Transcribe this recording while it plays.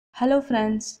Hello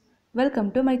friends, welcome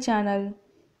to my channel.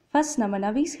 First நம்ம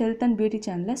Nawaz health and beauty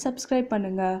சேனலை subscribe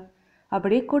பண்ணுங்க.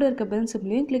 அப்படியே கூட இருக்க பெல்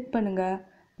சிம்பிளையும் கிளிக் பண்ணுங்க.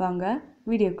 வாங்க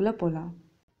வீடியோக்குள்ள போலாம்.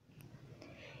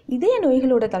 இதய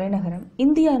நோய்களோட தலைநகரம்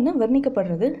இந்தியான்னு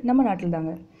வர்ணிக்கப்படுறது நம்ம நாட்டில்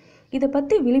தாங்க. இதை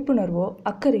பற்றி விழிப்புணர்வோ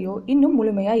அக்கறையோ இன்னும்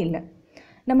முழுமையாக இல்லை.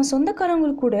 நம்ம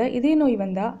சொந்தக்காரங்களுக்கு கூட இதய நோய்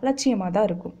வந்தால் லட்சியமாக தான்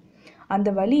இருக்கும்.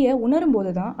 அந்த வலியை உணரும்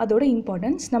போது தான் அதோட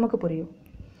இம்பார்ட்டன்ஸ் நமக்கு புரியும்.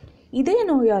 இதய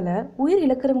நோயால் உயிர்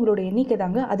இழக்கிறவங்களோட எண்ணிக்கை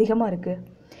தாங்க அதிகமாக இருக்குது.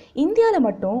 இந்தியாவில்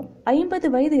மட்டும் 50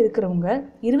 வயது இருக்கிறவங்க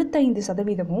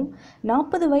 25%,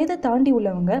 40 வயதை தாண்டி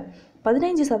உள்ளவங்க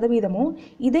 15%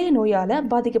 இதய நோயால்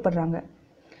பாதிக்கப்படுறாங்க.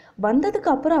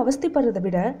 வந்ததுக்கு அப்புறம் அவஸ்தைப்படுறதை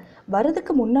விட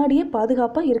வரதுக்கு முன்னாடியே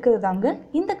பாதுகாப்பாக இருக்கிறது தாங்க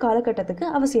இந்த காலகட்டத்துக்கு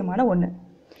அவசியமான ஒன்று.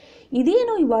 இதய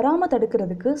நோய் வராமல்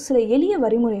தடுக்கிறதுக்கு சில எளிய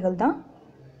வழிமுறைகள் தான்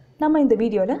நம்ம இந்த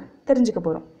வீடியோவில் தெரிஞ்சுக்க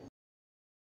போகிறோம்.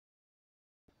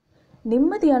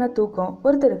 நிம்மதியான தூக்கம்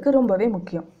ஒருத்தருக்கு ரொம்பவே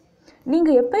முக்கியம்.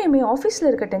 நீங்கள் எப்பயுமே ஆஃபீஸில்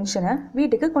இருக்க டென்ஷனை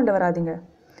வீட்டுக்கு கொண்டு வராதிங்க.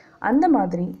 அந்த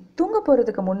மாதிரி தூங்க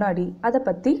போகிறதுக்கு முன்னாடி அதை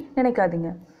பற்றி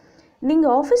நினைக்காதீங்க.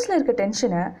 நீங்கள் ஆஃபீஸில் இருக்க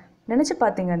டென்ஷனை நினச்சி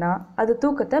பார்த்தீங்கன்னா அது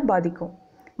தூக்கத்தை பாதிக்கும்,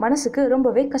 மனசுக்கு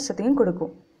ரொம்பவே கஷ்டத்தையும்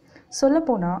கொடுக்கும்.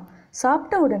 சொல்லப்போனால்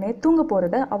சாப்பிட்ட உடனே தூங்க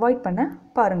போகிறத அவாய்ட் பண்ண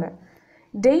பாருங்கள்.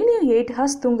 டெய்லியும் 8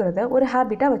 hours தூங்குறத ஒரு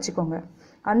ஹேபிட்டாக வச்சுக்கோங்க.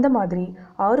 அந்த மாதிரி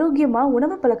ஆரோக்கியமாக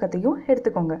உணவு பழக்கத்தையும்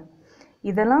எடுத்துக்கோங்க.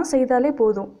 இதெல்லாம் செய்தாலே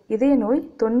போதும், இதய நோய்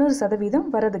 90%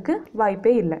 வரதுக்கு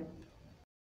வாய்ப்பே இல்லை.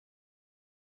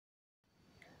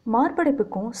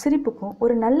 மார்படைப்புக்கும் சிரிப்புக்கும்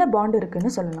ஒரு நல்ல பாண்டு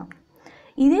இருக்குன்னு சொல்லலாம்.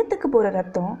 இதயத்துக்கு போகிற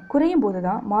ரத்தம் குறையும் போது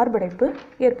தான் மார்படைப்பு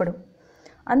ஏற்படும்.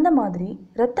 அந்த மாதிரி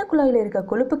இரத்த குழாயில் இருக்க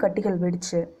கொழுப்பு கட்டிகள்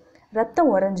வெடித்து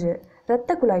ரத்தம் உறைஞ்சு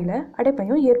இரத்த குழாயில்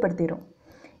அடைப்பையும் ஏற்படுத்திடும்.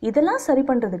 இதெல்லாம் சரி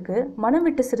பண்ணுறதுக்கு மனம்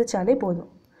விட்டு சிரித்தாலே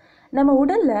போதும். நம்ம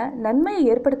உடலில் நன்மையை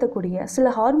ஏற்படுத்தக்கூடிய சில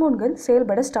ஹார்மோன்கள்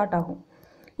செயல்பட ஸ்டார்ட் ஆகும்.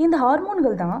 இந்த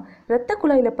ஹார்மோன்கள் தான் இரத்த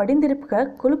குழாயில் படிந்திருக்க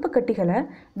கொழுப்பு கட்டிகளை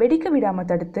வெடிக்க விடாமல்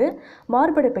தடுத்து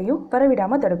மார்படைப்பையும்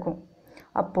வரவிடாமல் தடுக்கும்.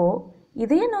 அப்போது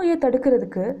இதய நோயை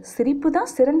தடுக்கிறதுக்கு சிரிப்பு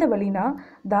தான் சிறந்த வழினா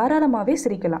தாராளமாகவே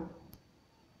சிரிக்கலாம்.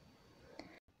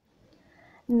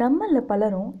 நம்மள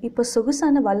பலரும் இப்போ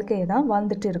சொகுசான வாழ்க்கையை தான்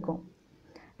வாழ்ந்துட்டு இருக்கோம்.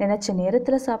 நினச்ச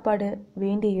நேரத்தில் சாப்பாடு,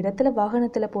 வேண்டிய இடத்துல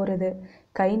வாகனத்தில் போகிறது,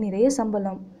 கை நிறைய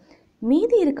சம்பளம்,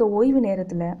 மீதி இருக்க ஓய்வு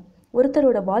நேரத்தில்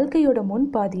ஒருத்தரோட வாழ்க்கையோட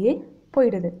முன்பாதியே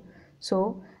போயிடுது. ஸோ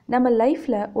நம்ம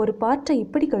லைஃப்பில் ஒரு பார்ட்டை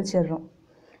இப்படி கழிச்சிடுறோம்.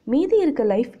 மீதி இருக்க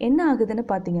லைஃப் என்ன ஆகுதுன்னு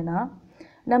பார்த்தீங்கன்னா,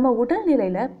 நம்ம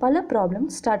உடல்நிலையில் பல ப்ராப்ளம்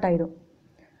ஸ்டார்ட் ஆகிடும்.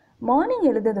 மார்னிங்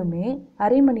எழுந்ததுமே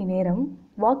அரை மணி நேரம்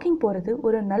வாக்கிங் போகிறது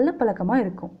ஒரு நல்ல பழக்கமாக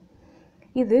இருக்கும்.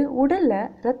 இது உடலில்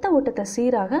இரத்த ஓட்டத்தை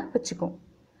சீராக வச்சுக்கும்.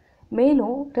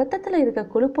 மேலும் இரத்தத்தில் இருக்க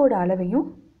கொழுப்போட அளவையும்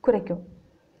குறைக்கும்.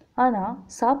 ஆனால்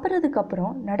சாப்பிட்றதுக்கு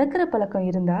அப்புறம் நடக்கிற பழக்கம்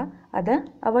இருந்தால் அதை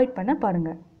அவாய்ட் பண்ண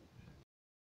பாருங்கள்.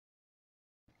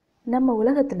 நம்ம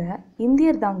உலகத்தில்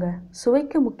இந்தியர் தாங்க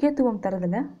சுவைக்கு முக்கியத்துவம்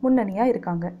தரதில் முன்னணியாக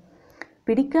இருக்காங்க.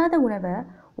 பிடிக்காத உணவை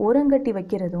ஓரங்கட்டி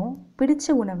வைக்கிறதும்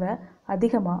பிடிச்ச உணவை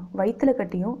அதிகமாக வயிற்றில்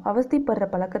கட்டியும் அவஸ்தைப்படுற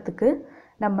பழக்கத்துக்கு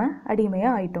நம்ம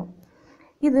அடிமையாக ஆயிட்டோம்.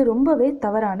 இது ரொம்பவே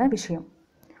தவறான விஷயம்.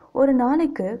 ஒரு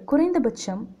நாளைக்கு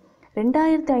குறைந்தபட்சம்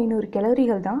 2500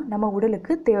 கலோரிகள் தான் நம்ம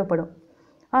உடலுக்கு தேவைப்படும்.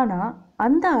 ஆனால்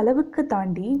அந்த அளவுக்கு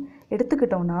தாண்டி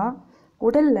எடுத்துக்கிட்டோன்னா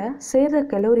உடலில் சேர்கிற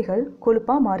கலோரிகள்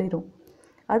கொழுப்பாக மாறிடும்.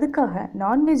 அதுக்காக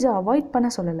நான்வெஜ்ஜை அவாய்ட் பண்ண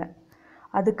சொல்லலை,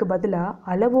 அதுக்கு பதிலாக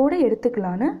அளவோடு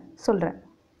எடுத்துக்கலான்னு சொல்கிறேன்.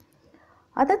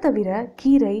 அதை தவிர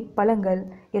கீரை, பழங்கள்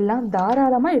எல்லாம்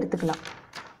தாராளமாக எடுத்துக்கலாம்.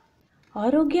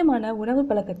 ஆரோக்கியமான உணவு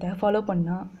பழக்கத்தை ஃபாலோ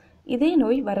பண்ணால் இதய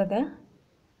நோய் வரதை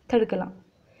தடுக்கலாம்.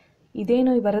 இதய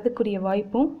நோய் வரதுக்குரிய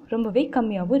வாய்ப்பும் ரொம்பவே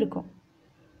கம்மியாகவும் இருக்கும்.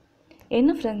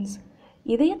 என்ன ஃப்ரெண்ட்ஸ்,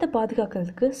 இதயத்தை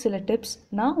பாதுகாக்கிறதுக்கு சில டிப்ஸ்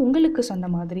நான் உங்களுக்கு சொன்ன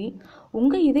மாதிரி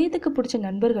உங்கள் இதயத்துக்கு பிடிச்ச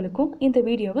நண்பர்களுக்கும் இந்த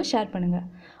வீடியோவை ஷேர் பண்ணுங்கள்.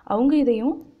 அவங்க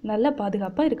இதயம் நல்லா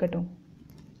பாதுகாப்பாக இருக்கட்டும்.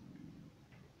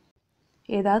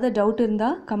 ஏதாவது டவுட்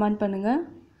இருந்தால் கமெண்ட் பண்ணுங்கள்.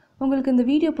 உங்களுக்கு இந்த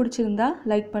வீடியோ பிடிச்சிருந்தா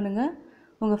லைக் பண்ணுங்கள்.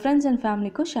 உங்கள் ஃப்ரெண்ட்ஸ் அண்ட்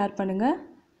ஃபேமிலிக்கும் ஷேர் பண்ணுங்கள்.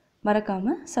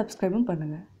 மறக்காமல் சப்ஸ்கிரைபும்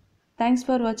பண்ணுங்கள். தேங்க்ஸ்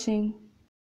ஃபார் வாட்சிங்.